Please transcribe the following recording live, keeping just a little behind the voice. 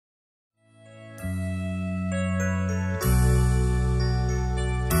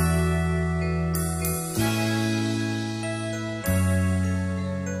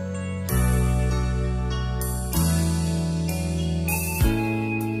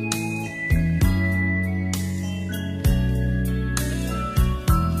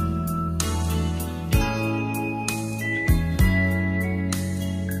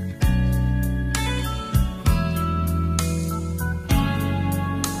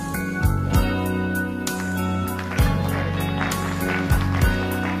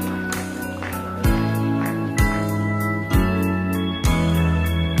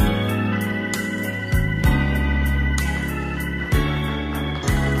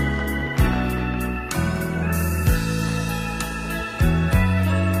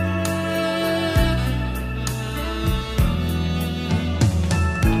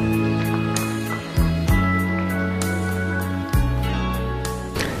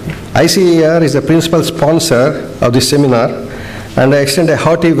ICAR is the principal sponsor of this seminar, and I extend a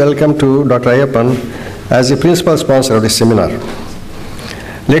hearty welcome to Dr. Ayyappan as the principal sponsor of this seminar.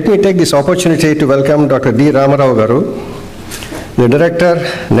 Let me take this opportunity to welcome Dr. D. Ramarao Garu, the Director,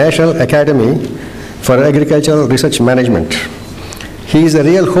 National Academy for Agricultural Research Management. He is the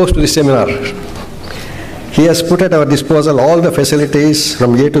real host of this seminar. He has put at our disposal all the facilities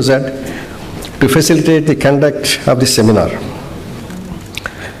from A to Z to facilitate the conduct of this seminar.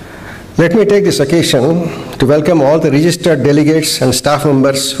 Let me take this occasion to welcome all the registered delegates and staff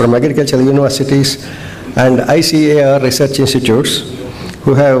members from agricultural universities and ICAR research institutes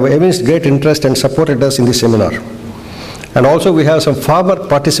who have evinced great interest and supported us in this seminar. And also we have some farmer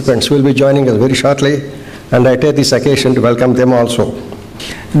participants who will be joining us very shortly, and I take this occasion to welcome them also.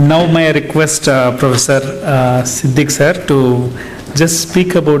 Now may I request Professor Siddiq sir to just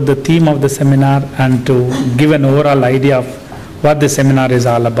speak about the theme of the seminar and to give an overall idea of what the seminar is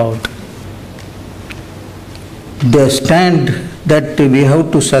all about. The stand that we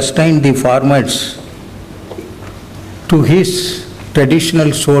have to sustain the farmers to his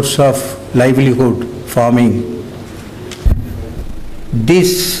traditional source of livelihood, farming.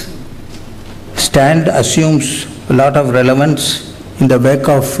 This stand assumes a lot of relevance in the wake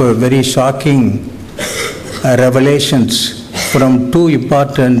of very shocking revelations from two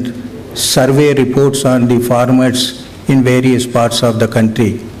important survey reports on the farmers in various parts of the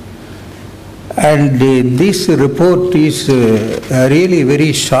country. And this report is really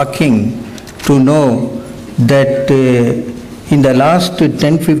very shocking to know that in the last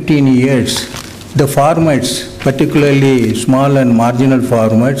 10-15 years, the farmers, particularly small and marginal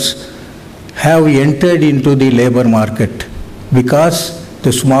farmers, have entered into the labor market because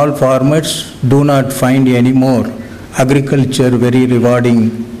the small farmers do not find anymore agriculture very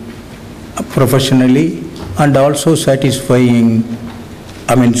rewarding professionally and also satisfying,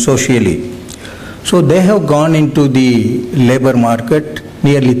 socially. So they have gone into the labor market.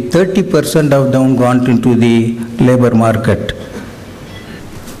 Nearly 30% of them gone into the labor market.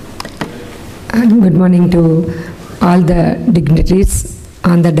 And good morning to all the dignitaries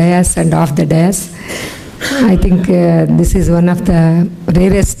on the dais and off the dais. I think this is one of the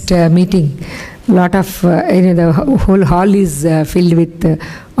rarest meeting. A lot of, the whole hall is filled with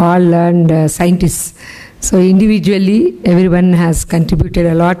all learned scientists. So individually, everyone has contributed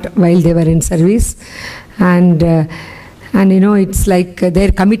a lot while they were in service. And it's like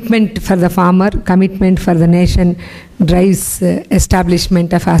their commitment for the farmer, commitment for the nation drives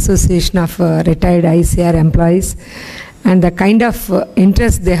establishment of association of retired ICAR employees. And the kind of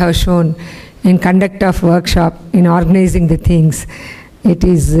interest they have shown in conduct of workshop, in organizing the things, it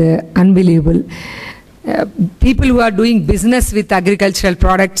is unbelievable. People who are doing business with agricultural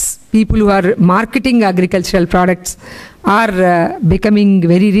products, people who are marketing agricultural products are becoming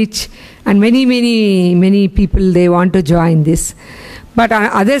very rich, and many people, they want to join this. But on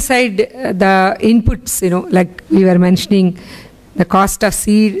the other side, the inputs, like we were mentioning, the cost of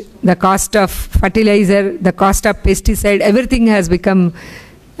seed, the cost of fertilizer, the cost of pesticide, everything has become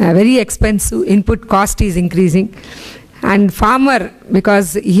very expensive. Input cost is increasing. And farmer,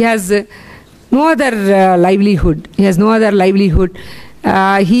 because he has no other livelihood. He has no other livelihood.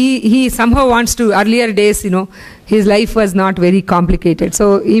 He somehow wants to, earlier days, his life was not very complicated.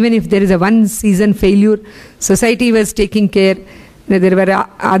 So even if there is a one season failure, society was taking care. There were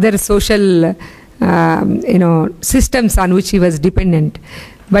other social, systems on which he was dependent.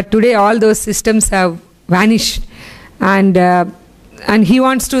 But today all those systems have vanished. And he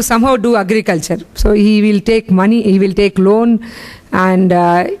wants to somehow do agriculture. So he will take money, he will take loan,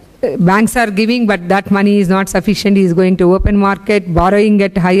 and banks are giving, but that money is not sufficient. He is going to open market, borrowing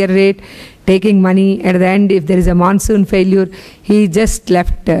at higher rate, taking money. At the end, if there is a monsoon failure, he just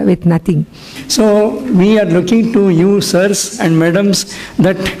left with nothing. So we are looking to you, sirs and madams,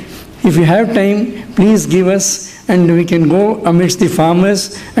 that if you have time, please give us, and we can go amidst the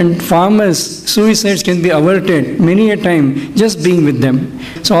farmers, and farmers' suicides can be averted many a time just being with them.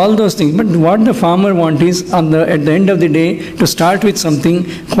 So all those things. But what the farmer wants is, at the end of the day, to start with something,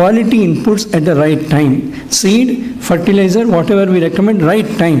 quality inputs at the right time. Seed, fertilizer, whatever we recommend, right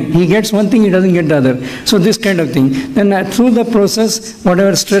time. He gets one thing, he doesn't get the other. So this kind of thing. Then through the process,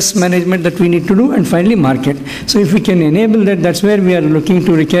 whatever stress management that we need to do, and finally market. So if we can enable that, that's where we are looking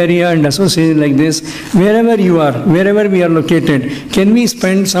to Ricaria and associations like this. Wherever you are, wherever we are located, can we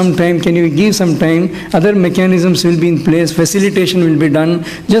spend some time, can you give some time, other mechanisms will be in place, facilitation will be done,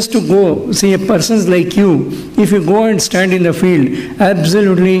 just to go, see a persons like you, if you go and stand in the field,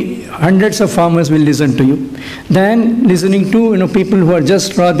 absolutely hundreds of farmers will listen to you than listening to people who are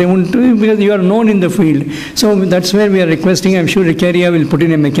just raw. They won't, because you are known in the field. So that's where we are requesting. I'm sure ICAR will put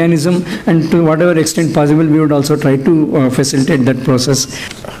in a mechanism, and to whatever extent possible, we would also try to facilitate that process.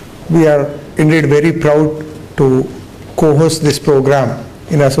 We are indeed very proud to co-host this program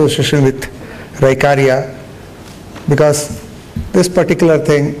in association with ICAR, because this particular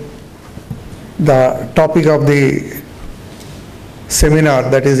thing, the topic of the seminar,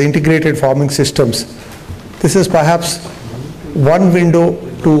 that is integrated farming systems, this is perhaps one window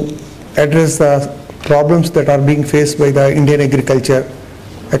to address the problems that are being faced by the Indian agriculture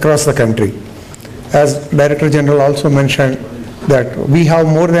across the country. As Director General also mentioned, that we have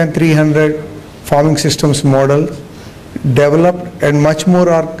more than 300 farming systems model developed, and much more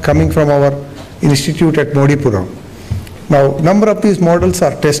are coming from our institute at Modipuram. Now, number of these models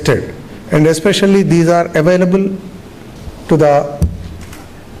are tested, and especially these are available to the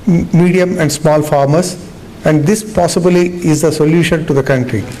medium and small farmers, and this possibly is the solution to the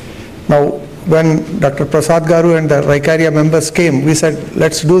country. Now, when Dr. Prasad Garu and the ICAR members came, we said,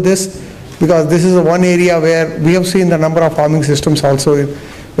 let's do this, because this is the one area where we have seen the number of farming systems also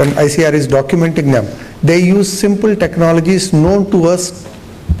when ICAR is documenting them. They use simple technologies known to us,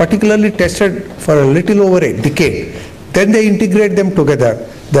 particularly tested for a little over a decade. Then they integrate them together.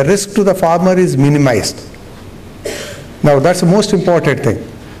 The risk to the farmer is minimized. Now that's the most important thing.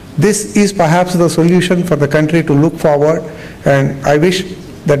 This is perhaps the solution for the country to look forward, and I wish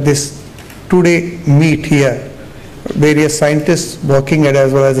that this two-day meet here, various scientists working at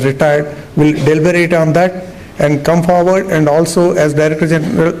as well as retired will deliberate on that and come forward. And also, as Director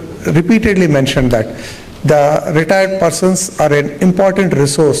General repeatedly mentioned, that the retired persons are an important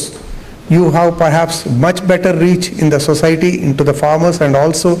resource. You have perhaps much better reach in the society, into the farmers, and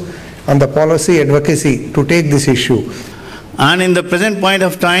also on the policy advocacy to take this issue. And in the present point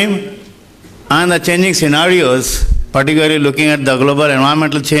of time and the changing scenarios, particularly looking at the global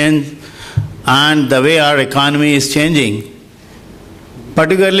environmental change and the way our economy is changing,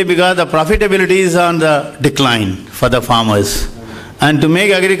 particularly because the profitability is on the decline for the farmers. And to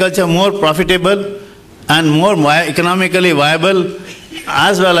make agriculture more profitable and more economically viable,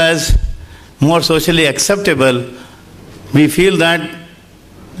 as well as more socially acceptable, we feel that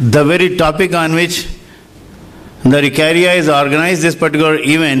the very topic on which the ICAR has organized this particular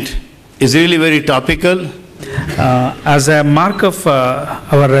event is really very topical. As a mark of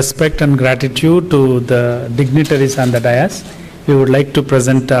our respect and gratitude to the dignitaries on the dais, we would like to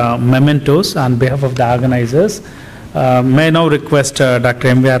present mementos on behalf of the organizers. May I now request Dr.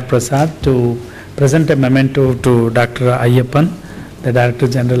 M.V.R. Prasad to present a memento to Dr. Ayyappan, the Director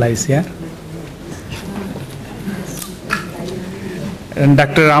General ICAR. And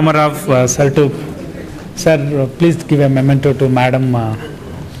Dr. Ramarao, sir, please give a memento to Madam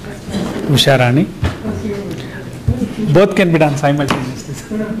Usharani. Both can be done simultaneously.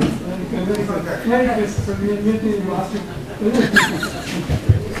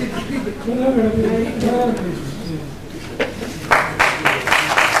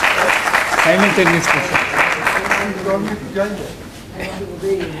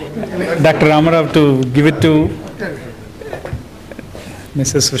 Dr. Ramarao to give it to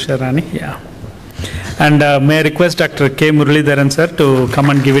Mrs. Usharani. Yeah. And may I request Dr. K. Muralidharan sir to come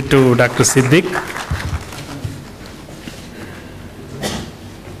and give it to Dr. Siddiq.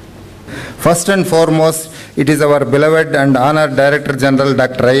 First and foremost, it is our beloved and honored Director General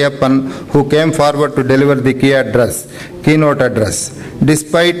Dr. Ayyappan who came forward to deliver the keynote address.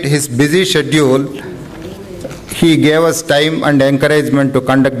 Despite his busy schedule, he gave us time and encouragement to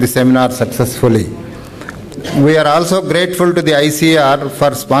conduct the seminar successfully. We are also grateful to the ICAR for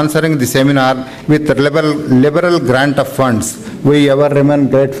sponsoring the seminar with liberal grant of funds. We ever remain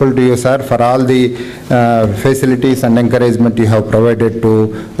grateful to you, sir, for all the facilities and encouragement you have provided to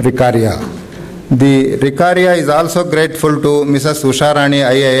ICAR. The ICAR is also grateful to Mrs. Usharani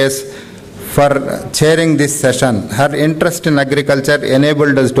IAS for chairing this session. Her interest in agriculture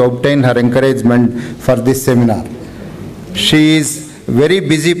enabled us to obtain her encouragement for this seminar. She is a very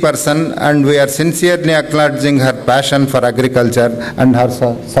busy person, and we are sincerely acknowledging her passion for agriculture and her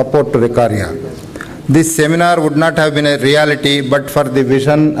support to ICAR. This seminar would not have been a reality but for the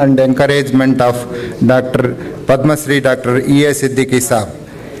vision and encouragement of Dr. Padma Shri Dr. E.A. Siddiqui Saab.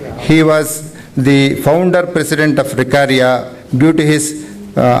 He was the founder president of ICAR. Due to his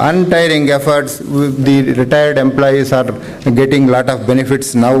untiring efforts, the retired employees are getting a lot of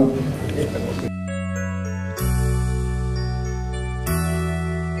benefits now.